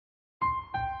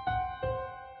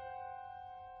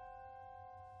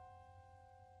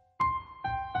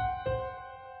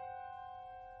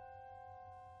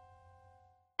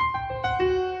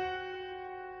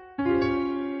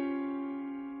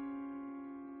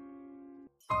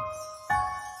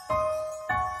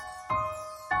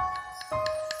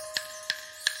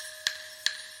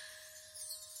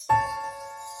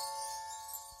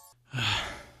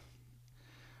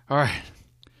All right.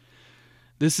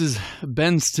 This is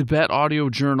Ben's Tibet Audio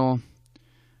Journal,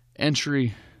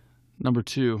 entry number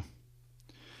 2.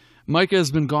 Micah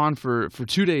has been gone for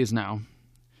 2 days now.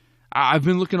 I've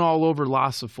been looking all over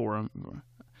Lhasa for him.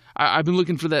 I've been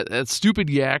looking for that stupid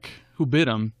yak who bit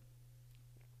him.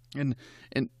 And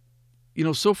you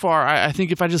know, so far, I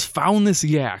think if I just found this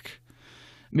yak,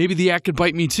 maybe the yak could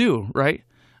bite me too, right?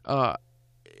 And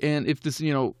if this,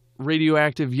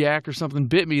 radioactive yak or something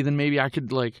bit me, then maybe I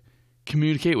could,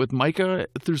 communicate with Micah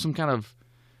through some kind of,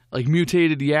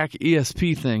 mutated yak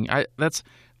ESP thing. I've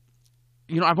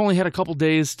only had a couple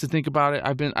days to think about it.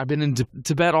 I've been in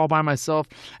Tibet all by myself.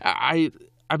 I've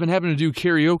been having to do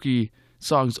karaoke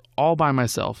songs all by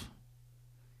myself.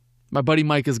 My buddy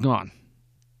Mike is gone.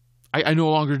 I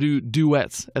no longer do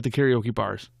duets at the karaoke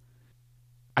bars.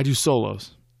 I do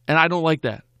solos, and I don't like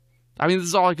that. I mean, this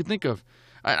is all I could think of.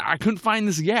 I couldn't find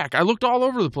this yak. I looked all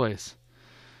over the place.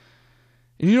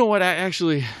 And you know what?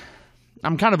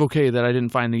 I'm kind of okay that I didn't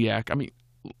find the yak. I mean,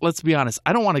 let's be honest.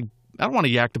 I don't want a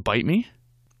yak to bite me.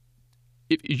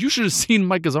 You should have seen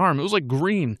Micah's arm. It was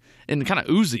green and kind of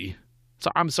oozy.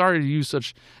 So I'm sorry to use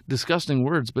such disgusting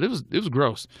words, but it was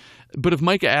gross. But if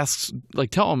Micah asks,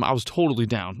 tell him I was totally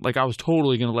down. I was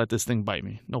totally going to let this thing bite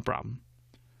me. No problem.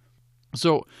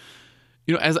 So,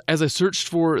 as I searched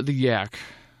for the yak,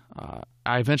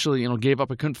 I eventually, gave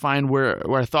up. I couldn't find where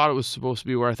I thought it was supposed to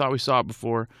be, where I thought we saw it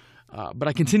before. But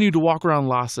I continued to walk around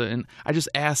Lhasa, and I just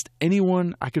asked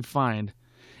anyone I could find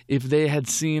if they had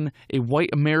seen a white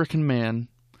American man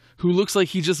who looks like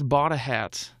he just bought a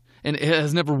hat and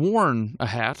has never worn a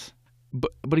hat,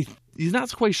 but he's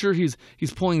not quite sure he's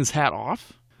pulling his hat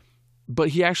off, but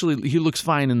he looks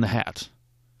fine in the hat.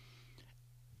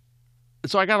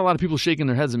 So I got a lot of people shaking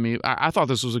their heads at me. I thought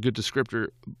this was a good descriptor,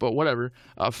 but whatever.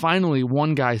 Finally,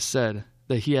 one guy said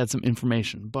that he had some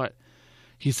information, but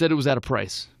he said it was at a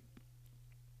price.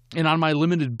 And on my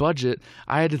limited budget,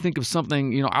 I had to think of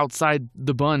something, outside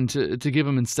the bun to give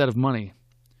him instead of money.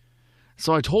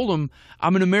 So I told him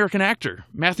I'm an American actor,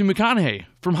 Matthew McConaughey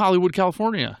from Hollywood,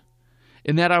 California,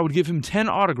 and that I would give him 10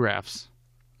 autographs.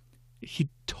 He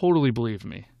totally believed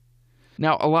me.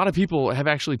 Now, a lot of people have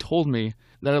actually told me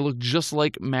that I look just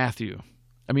like Matthew.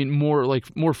 I mean,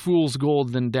 more fool's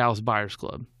gold than Dallas Buyers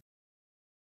Club.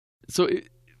 So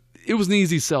it was an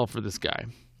easy sell for this guy.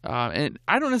 And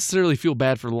I don't necessarily feel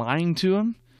bad for lying to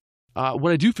him.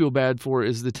 What I do feel bad for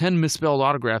is the 10 misspelled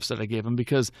autographs that I gave him,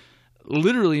 because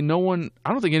literally I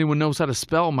don't think anyone knows how to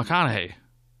spell McConaughey.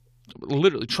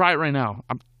 Literally, try it right now.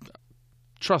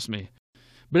 Trust me.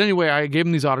 But anyway, I gave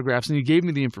him these autographs, and he gave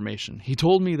me the information. He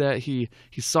told me that he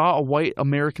saw a white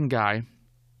American guy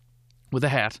with a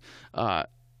hat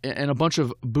and a bunch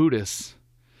of Buddhists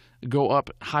go up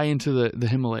high into the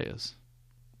Himalayas.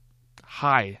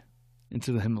 High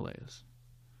into the Himalayas.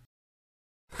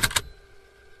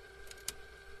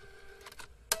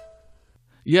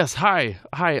 Yes, hi.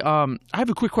 I have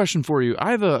a quick question for you.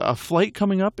 I have a flight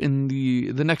coming up in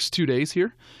the next 2 days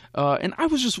here, and I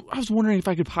was wondering if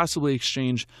I could possibly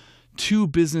exchange 2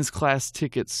 business class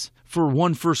tickets for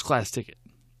 1 first class ticket.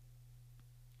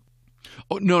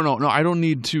 Oh, no, I don't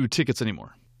need 2 tickets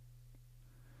anymore.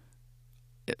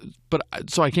 But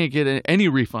so I can't get any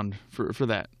refund for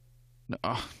that.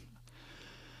 No.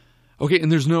 Okay,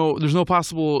 and there's no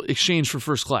possible exchange for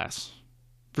first class,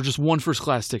 for just 1 first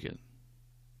class ticket.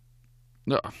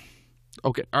 No.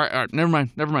 Okay. All right. Never mind.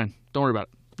 Don't worry about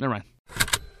it. Never mind.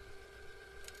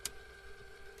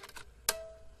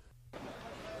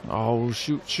 Oh,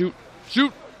 shoot.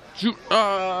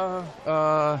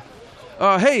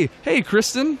 Hey,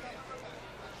 Kristen.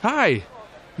 Hi.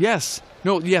 Yes.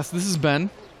 No, yes, this is Ben.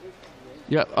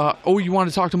 Yeah. You want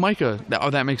to talk to Micah?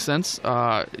 That makes sense.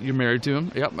 You're married to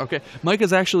him. Yep. Okay.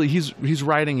 Micah's actually, he's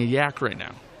riding a yak right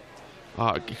now.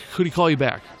 Could he call you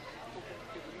back?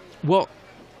 Well,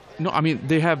 no, I mean,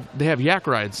 they have yak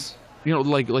rides,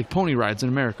 like pony rides in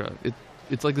America.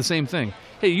 It's like the same thing.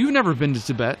 Hey, you've never been to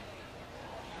Tibet.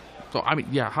 So, I mean,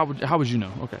 yeah, how would you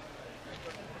know? Okay.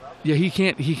 Yeah, he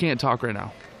can't talk right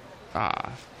now.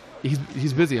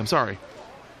 He's busy, I'm sorry.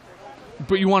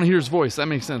 But you want to hear his voice, that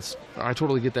makes sense. I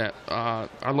totally get that.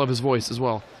 I love his voice as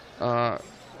well.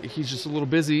 He's just a little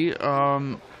busy,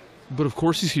 but of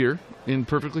course he's here and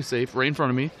perfectly safe, right in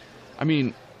front of me. I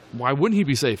mean, why wouldn't he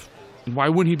be safe? Why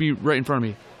wouldn't he be right in front of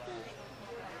me?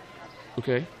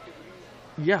 Okay.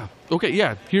 Yeah. Okay,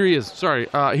 yeah, here he is. Sorry.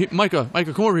 Micah,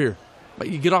 come over here.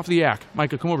 You get off the yak.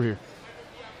 Micah, come over here.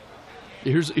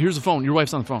 Here's the phone. Your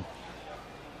wife's on the phone.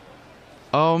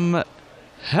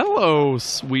 Hello,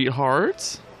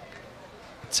 sweetheart.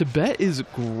 Tibet is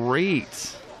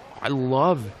great. I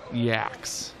love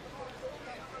yaks.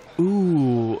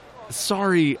 Ooh,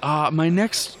 sorry. My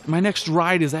next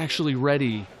ride is actually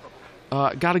ready.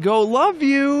 Gotta go. Love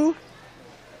you.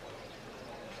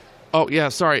 Oh yeah,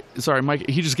 sorry, Mike.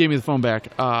 He just gave me the phone back.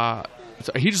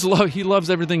 He loves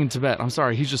everything in Tibet. I'm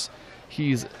sorry.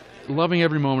 He's loving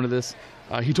every moment of this.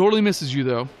 He totally misses you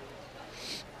though.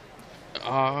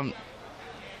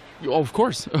 Of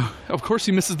course,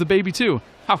 he misses the baby too.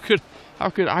 How could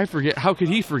I forget? How could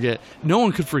he forget? No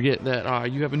one could forget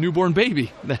that you have a newborn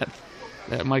baby that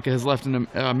Micah has left in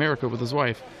America with his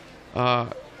wife.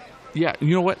 Yeah,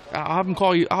 you know what? I'll have him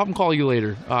call you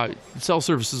later. Cell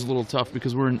service is a little tough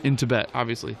because we're in Tibet,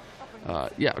 obviously.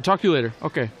 Yeah, I'll talk to you later.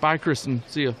 Okay, bye, Kristen.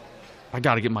 See you. I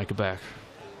gotta get Micah back.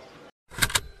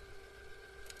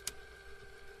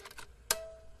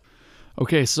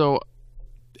 Okay, so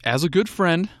as a good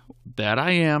friend that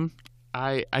I am,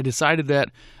 I decided that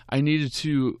I needed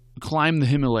to climb the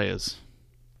Himalayas.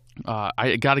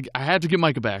 I had to get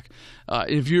Micah back.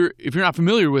 If you're not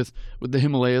familiar with the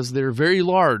Himalayas, they're very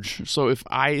large. So if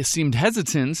I seemed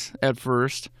hesitant at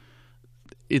first,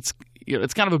 it's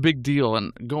kind of a big deal,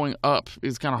 and going up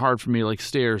is kind of hard for me, like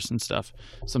stairs and stuff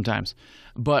sometimes.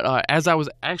 But as I was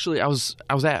at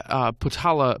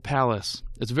Potala Palace.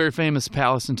 It's a very famous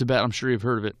palace in Tibet. I'm sure you've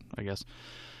heard of it, I guess.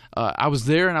 I was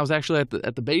there, and I was actually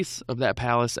at the base of that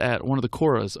palace at one of the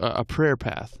koras, a prayer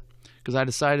path, because I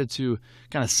decided to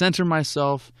kind of center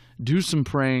myself, do some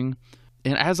praying,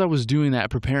 and as I was doing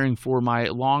that, preparing for my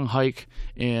long hike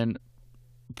and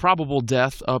probable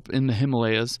death up in the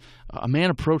Himalayas, a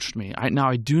man approached me. Now,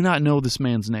 I do not know this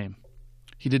man's name.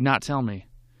 He did not tell me.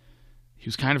 He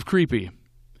was kind of creepy.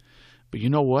 But you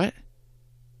know what?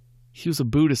 He was a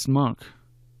Buddhist monk,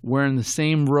 wearing the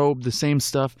same robe, the same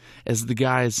stuff as the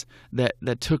guys that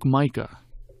took Micah.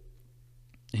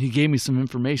 He gave me some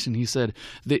information. He said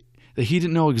that he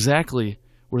didn't know exactly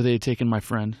where they had taken my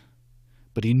friend,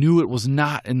 but he knew it was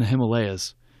not in the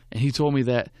Himalayas. And he told me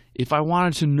that if I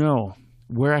wanted to know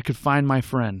where I could find my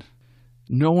friend,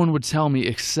 no one would tell me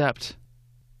except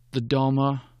the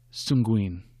Dhalma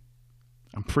Sungguin.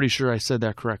 I'm pretty sure I said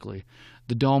that correctly.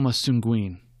 The Dhalma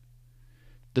Sungguin.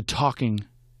 The talking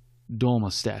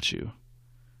Dhalma statue.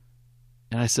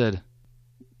 And I said,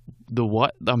 the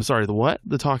what? I'm sorry, the what?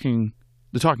 The talking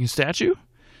statue?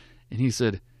 And he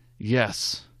said,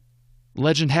 yes.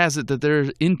 Legend has it that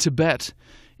there in Tibet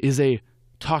is a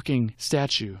talking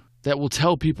statue that will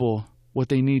tell people what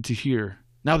they need to hear.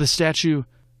 Now the statue,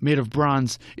 made of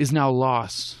bronze, is now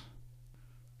lost.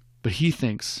 But he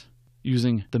thinks,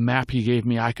 using the map he gave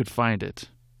me, I could find it.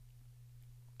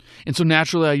 And so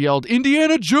naturally I yelled,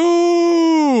 Indiana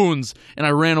Jones! And I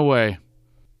ran away.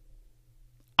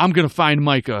 I'm going to find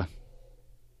Micah.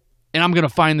 And I'm going to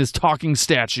find this talking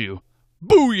statue.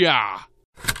 Booyah!